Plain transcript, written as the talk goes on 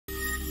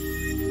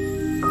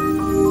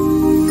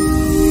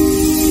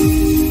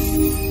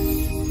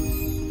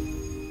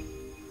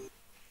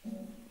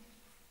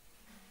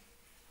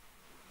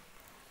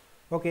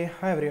Okay,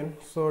 hi everyone.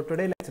 So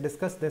today let's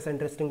discuss this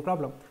interesting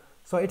problem.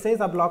 So it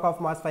says a block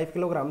of mass 5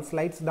 kg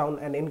slides down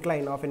an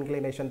incline of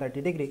inclination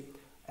 30 degree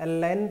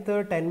and length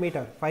 10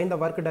 meter. Find the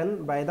work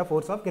done by the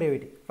force of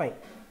gravity. Fine.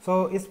 So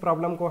इस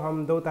problem को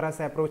हम दो तरह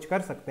से approach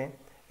कर सकते हैं.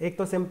 एक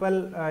तो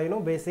simple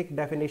basic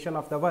definition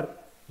of the work,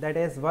 that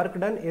is work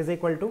done is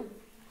equal to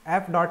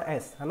F dot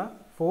S, है ना,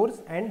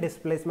 फोर्स एंड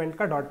डिस्प्लेसमेंट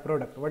का dot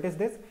product. What is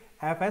this?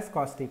 F S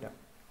cos theta.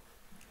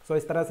 सो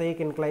इस तरह से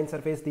एक इंक्लाइन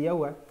सरफेस दिया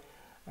हुआ है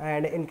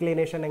एंड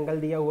इंक्लिनेशन एंगल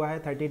दिया हुआ है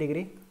 30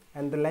 degree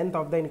and the length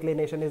of the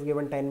inclination is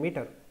given 10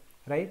 metre,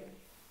 right.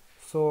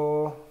 सो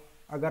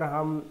अगर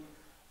हम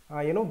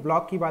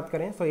ब्लॉक की बात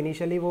करें, सो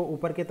इनिशियली वो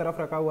ऊपर की तरफ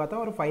रखा हुआ था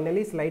और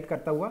फाइनली स्लाइड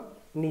करता हुआ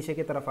नीचे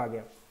की तरफ आ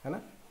गया, है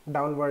ना,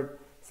 डाउनवर्ड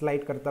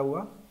स्लाइड करता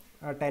हुआ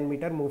 10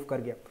 मीटर मूव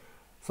कर गया.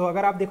 सो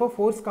अगर आप देखो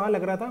फोर्स कहाँ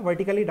लग रहा था,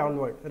 वर्टिकली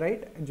डाउनवर्ड,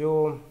 राइट.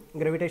 जो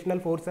ग्रेविटेशनल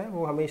फोर्स है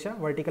वो हमेशा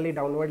वर्टिकली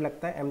डाउनवर्ड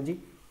लगता है, mg.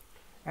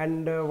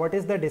 And what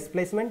is the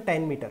displacement?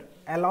 10 meter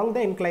along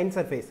the inclined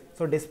surface.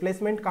 So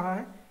displacement कहाँ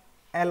है?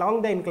 Along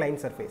the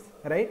inclined surface,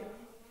 right?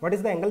 What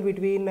is the angle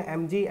between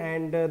mg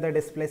and the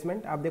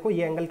displacement? आप देखो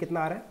ये एंगल कितना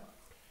आ रहा है,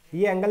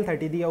 ये एंगल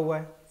 30 दिया हुआ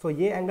है. सो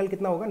ये एंगल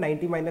कितना होगा?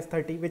 90 minus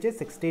 30 which is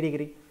 60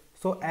 degree.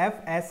 So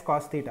F S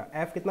cos theta,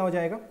 F कितना हो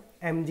जाएगा?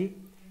 mg,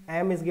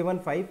 m इज गिवन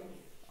 5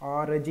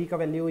 और g का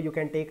value you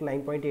can take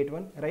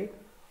 9.81, right.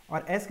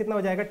 और s कितना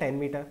हो जाएगा? 10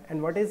 metre.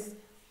 And what is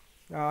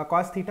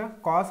cos theta?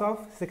 Cos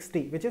of 60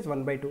 which is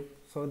 1/2.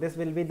 So this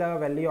will be the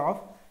value of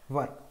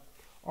work.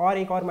 और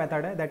एक और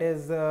method है, that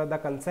is the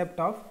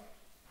concept of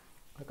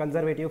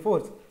conservative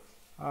force,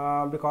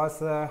 because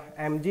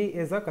mg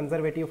is a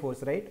conservative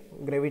force, right.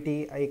 Gravity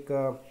एक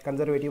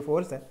conservative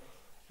force है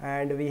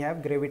and we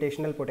have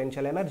gravitational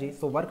potential energy.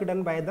 So work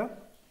done by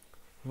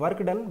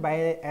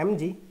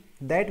mg,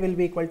 that will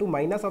be equal to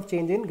minus of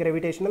change in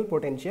gravitational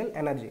potential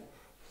energy.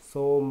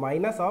 So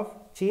minus of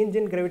change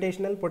in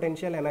gravitational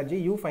potential energy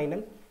u final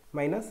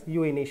minus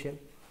u initial.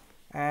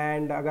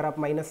 And अगर आप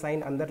minus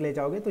sign अंदर ले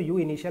जाओगे तो u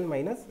initial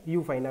minus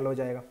u final हो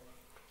जाएगा.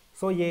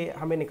 सो ये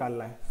हमें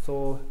निकालना है.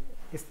 सो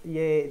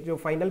ये जो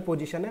फाइनल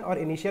पोजीशन है और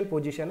इनिशियल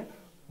पोजीशन है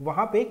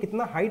वहाँ पे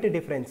कितना हाइट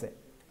डिफरेंस है,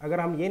 अगर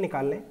हम ये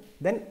निकाल लें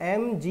then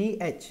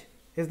mgh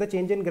is the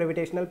change in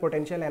gravitational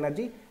potential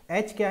energy.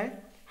 h क्या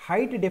है?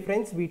 Height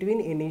difference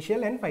between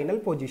initial and final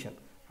position.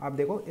 आप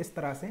देखो इस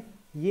तरह से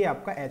ये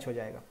आपका h हो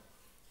जाएगा.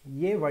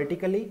 ये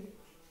वर्टिकली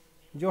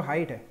जो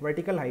हाइट है,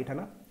 वर्टिकल हाइट है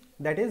ना,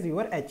 that is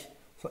your h.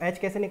 So h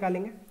कैसे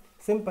निकालेंगे?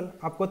 सिंपल,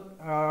 आपको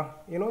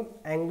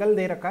एंगल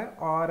दे रखा है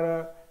और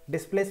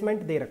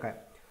डिस्प्लेसमेंट दे रखा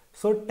है.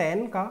 सो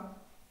 10 का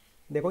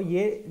देखो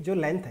ये जो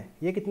लेंथ है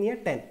ये कितनी है?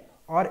 10.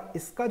 और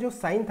इसका जो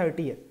साइन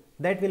 30 है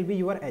that will be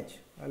your h.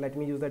 Let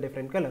me use the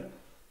different colour.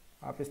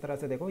 आप इस तरह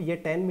से देखो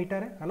ये 10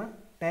 मीटर है ना,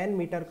 10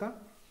 मीटर का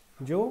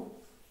जो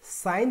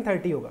साइन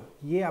 30 होगा,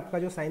 ये आपका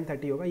जो साइन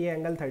 30 होगा, ये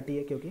एंगल 30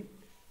 है क्योंकि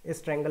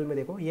इस ट्रायंगल में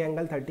देखो ये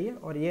एंगल 30 है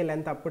और ये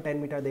लेंथ आपको 10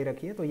 मीटर दे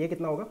रखी है. तो ये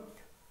कितना होगा?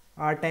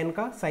 10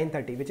 का साइन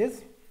 30 विच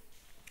इज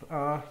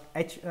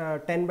h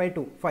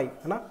 10/2 5,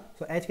 है ना.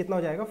 सो h कितना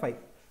हो जाएगा? 5.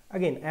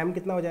 अगेन m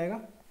कितना हो जाएगा?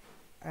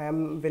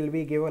 m will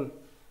be given,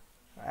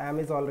 m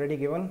is already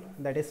given,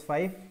 that is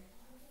 5.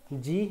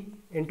 g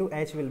into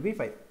h will be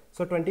 5.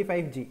 So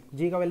 25g,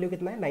 g का वैल्यू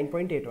कितना है?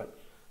 9.81.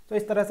 तो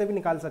इस तरह से भी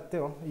निकाल सकते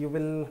हो, you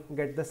will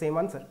get the same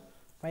answer.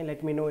 Fine,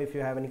 let me know if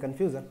you have any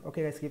confusion.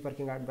 Okay guys, keep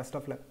working hard, best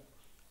of luck,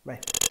 bye.